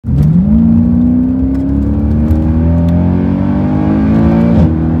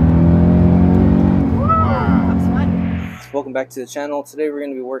back to the channel. Today we're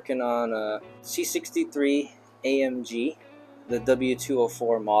going to be working on a C63 AMG, the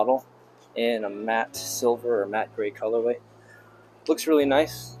W204 model, in a matte silver or matte gray colorway. Looks really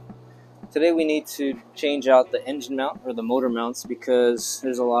nice. Today we need to change out the engine mount or the motor mounts because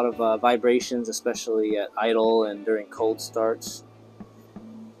there's a lot of vibrations, especially at idle and during cold starts.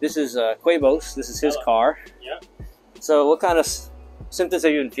 This is Quabos. This is his car. Yeah. So what kind of symptoms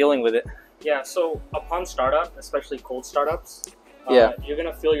have you been feeling with it? Yeah, so upon startup, especially cold startups, you're going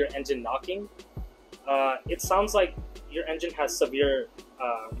to feel your engine knocking. It sounds like your engine has severe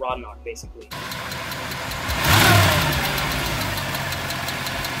rod knock, basically.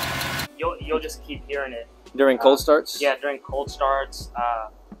 You'll just keep hearing it. During cold starts? Yeah, during cold starts,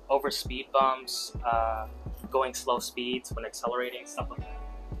 over speed bumps, going slow speeds when accelerating, stuff like that.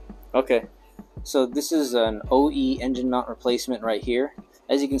 Okay, so this is an OE engine mount replacement right here.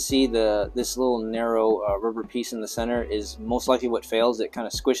 As you can see, this little narrow rubber piece in the center is most likely what fails. It kind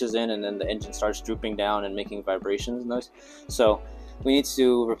of squishes in and then the engine starts drooping down and making vibrations noise. So we need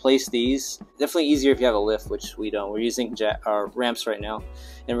to replace these. Definitely easier if you have a lift, which we don't. We're using ramps right now,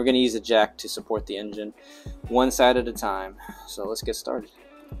 and we're going to use a jack to support the engine one side at a time. So let's get started.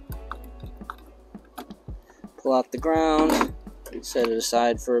 Pull out the ground, set it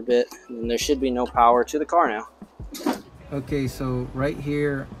aside for a bit, and there should be no power to the car now. Okay, so right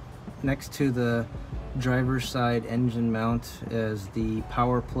here next to the driver's side engine mount is the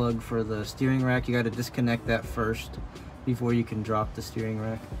power plug for the steering rack. You got to disconnect that first before you can drop the steering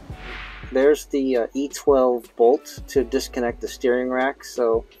rack. There's the E12 bolt to disconnect the steering rack,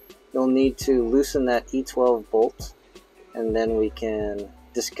 so you'll need to loosen that E12 bolt, and then we can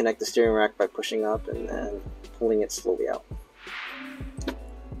disconnect the steering rack by pushing up and then pulling it slowly out.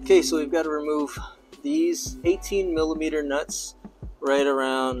 Okay, so we've got to remove these 18mm nuts right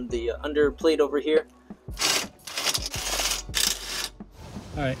around the under plate over here.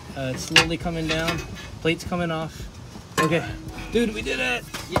 Alright, it's slowly coming down. Plate's coming off. Okay, dude, we did it!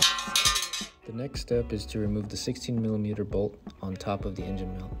 Yes. The next step is to remove the 16mm bolt on top of the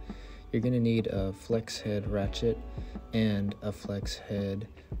engine mount. You're going to need a flex head ratchet and a flex head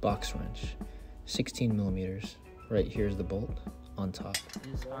box wrench. 16mm. Right here's the bolt on top.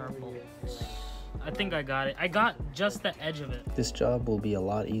 These are bolts. I think I got it. I got just the edge of it. This job will be a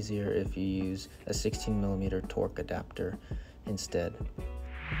lot easier if you use a 16mm torque adapter instead.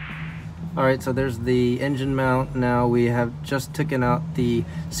 Alright, so there's the engine mount. Now we have just taken out the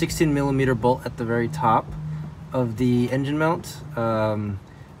 16mm bolt at the very top of the engine mount.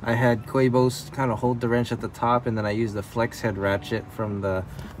 I had Quabos kind of hold the wrench at the top, and then I used the flex head ratchet from the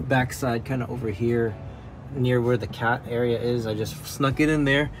back side kind of over here near where the cat area is. I just snuck it in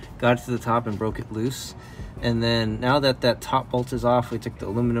there, got it to the top and broke it loose. And then now that that top bolt is off, we took the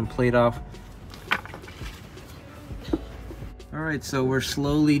aluminum plate off. Alright, so we're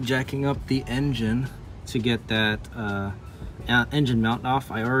slowly jacking up the engine to get that engine mount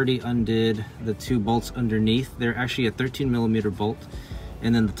off. I already undid the two bolts underneath. They're actually a 13mm bolt,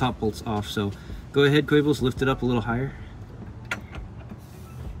 and then the top bolt's off. So go ahead, Quabos, lift it up a little higher.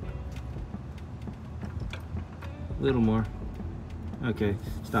 A little more. Okay,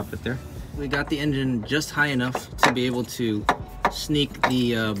 stop it there. We got the engine just high enough to be able to sneak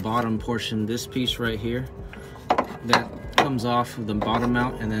the bottom portion, this piece right here, that comes off of the bottom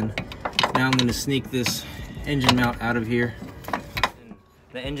mount, and then now I'm going to sneak this engine mount out of here.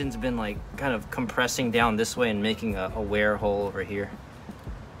 The engine's been like kind of compressing down this way and making a wear hole over here,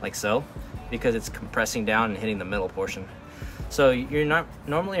 like so, because it's compressing down and hitting the middle portion. So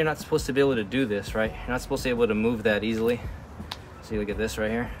normally you're not supposed to be able to do this, right? You're not supposed to be able to move that easily. See, look at this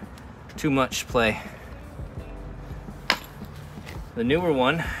right here. Too much play. The newer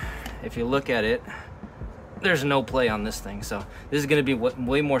one, if you look at it, there's no play on this thing. So this is gonna be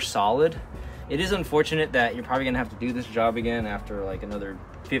way more solid. It is unfortunate that you're probably gonna have to do this job again after like another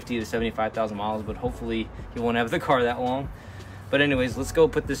 50 to 75,000 miles, but hopefully you won't have the car that long. But anyways, let's go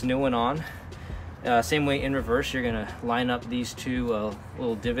put this new one on. Same way in reverse, you're gonna line up these two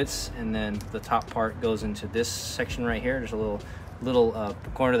little divots, and then the top part goes into this section right here. There's a little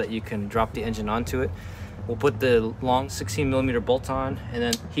corner that you can drop the engine onto it. We'll put the long 16mm bolt on, and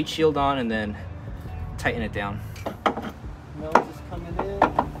then heat shield on, and then tighten it down. Nose is coming in.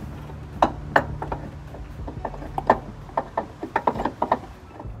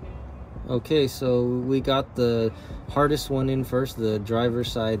 Okay, so we got the hardest one in first. The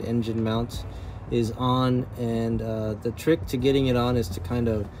driver's side engine mount is on, and the trick to getting it on is to kind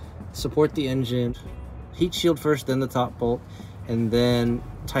of support the engine, heat shield first, then the top bolt, and then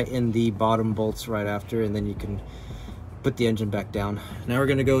tighten the bottom bolts right after, and then you can put the engine back down. Now we're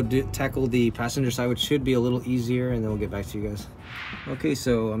gonna go tackle the passenger side, which should be a little easier, and then we'll get back to you guys. Okay,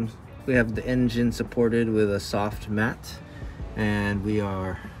 so we have the engine supported with a soft mat, and we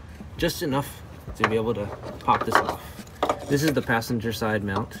are just enough to be able to pop this off. This is the passenger side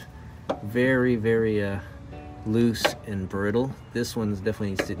mount. Very, very loose and brittle. This one's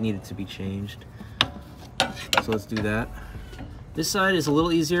definitely needed to be changed. So let's do that. This side is a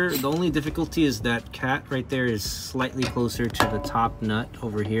little easier. The only difficulty is that cat right there is slightly closer to the top nut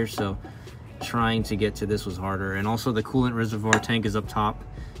over here, so trying to get to this was harder. And also the coolant reservoir tank is up top,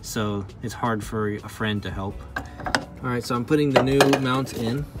 so it's hard for a friend to help. All right, so I'm putting the new mount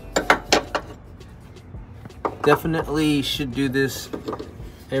in. Definitely should do this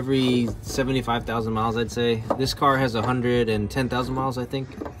every 75,000 miles, I'd say. This car has 110,000 miles, I think,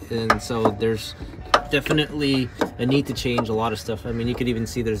 and so there's definitely a need to change a lot of stuff. I mean, you could even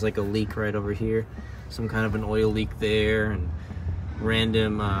see there's like a leak right over here, some kind of an oil leak there, and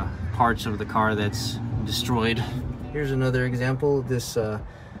random parts of the car that's destroyed. Here's another example of this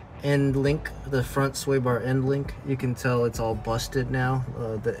end link, the front sway bar end link. You can tell it's all busted now.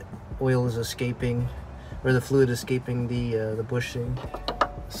 The oil is escaping, or the fluid escaping the bushing.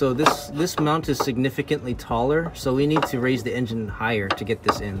 So this mount is significantly taller, so we need to raise the engine higher to get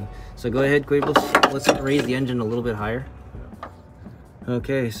this in. So go ahead, Quabos, let's raise the engine a little bit higher.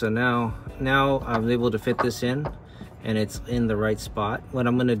 Okay, so now I'm able to fit this in, and it's in the right spot. What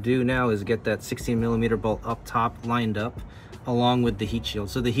I'm gonna do now is get that 16mm bolt up top lined up along with the heat shield.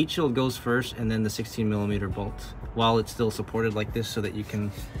 So the heat shield goes first, and then the 16mm bolt, while it's still supported like this, so that you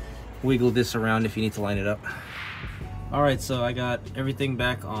can wiggle this around if you need to line it up. All right, so I got everything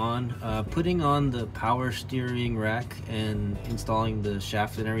back on. Putting on the power steering rack and installing the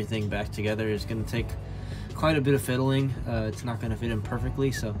shaft and everything back together is gonna take quite a bit of fiddling. It's not gonna fit in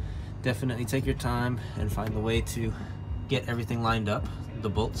perfectly, so definitely take your time and find the way to get everything lined up, the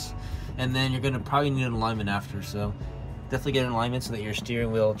bolts. And then you're gonna probably need an alignment after, so definitely get an alignment so that your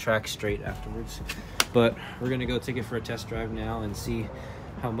steering wheel tracks straight afterwards. But we're gonna go take it for a test drive now and see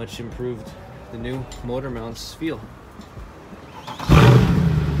how much improved the new motor mounts feel.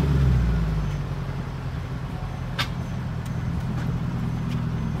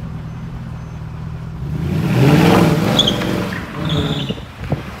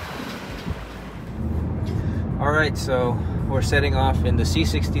 Alright, so we're setting off in the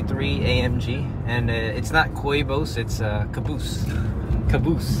C63 AMG, and it's not Quabos, it's Caboose.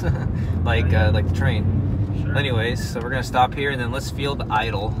 Caboose, like the train. Sure. Anyways, so we're gonna stop here and then let's feel the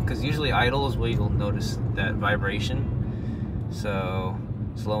idle, because usually idle is where you'll notice that vibration. So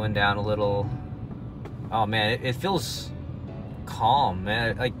slowing down a little. Oh man, it feels calm,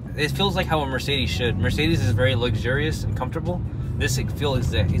 man. Like it feels like how a Mercedes should. Mercedes is very luxurious and comfortable. This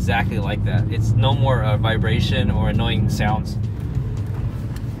feels exactly like that. It's no more vibration or annoying sounds.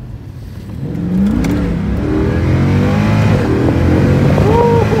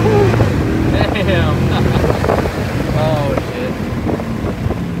 Damn. Oh shit.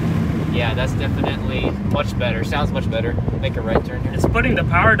 Yeah, that's definitely much better. Sounds much better. Make a right turn here. It's putting the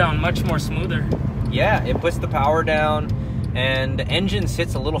power down much more smoother. Yeah, it puts the power down, and the engine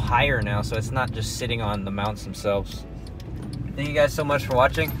sits a little higher now, so it's not just sitting on the mounts themselves. Thank you guys so much for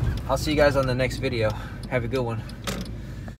watching. I'll see you guys on the next video. Have a good one.